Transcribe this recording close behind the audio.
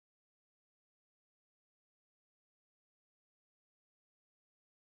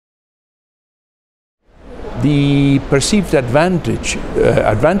The perceived advantages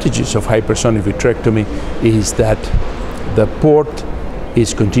of hypersonic vitrectomy is that the port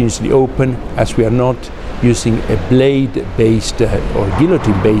is continuously open, as we are not using a blade-based or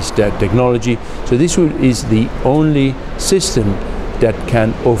guillotine-based technology. So this is the only system that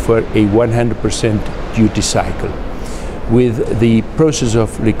can offer a 100% duty cycle. With the process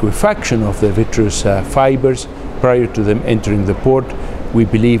of liquefaction of the vitreous fibers prior to them entering the port, we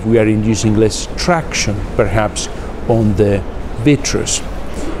believe we are inducing less traction, perhaps, on the vitreous,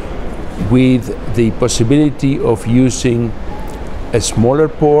 with the possibility of using a smaller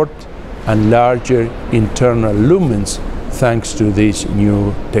port and larger internal lumens. Thanks to this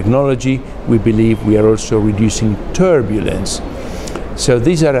new technology, we believe we are also reducing turbulence. So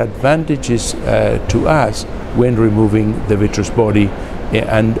these are advantages to us when removing the vitreous body,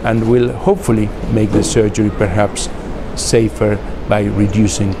 and will hopefully make the surgery perhaps safer by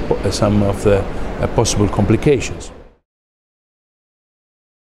reducing some of the possible complications.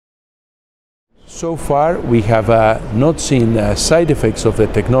 So far, we have not seen side effects of the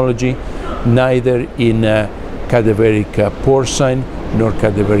technology, neither in cadaveric porcine, nor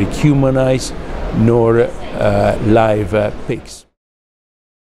cadaveric human eyes, nor live pigs.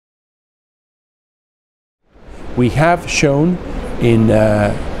 We have shown in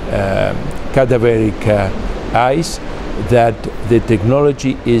cadaveric eyes that the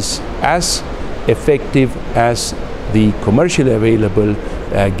technology is as effective as the commercially available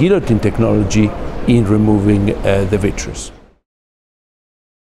guillotine technology in removing the vitreous.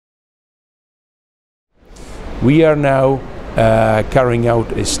 We are now carrying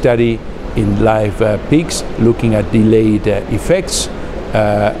out a study in live pigs, looking at delayed effects,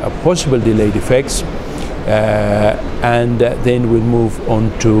 possible delayed effects, and then we'll move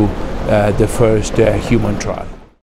on to the first human trial.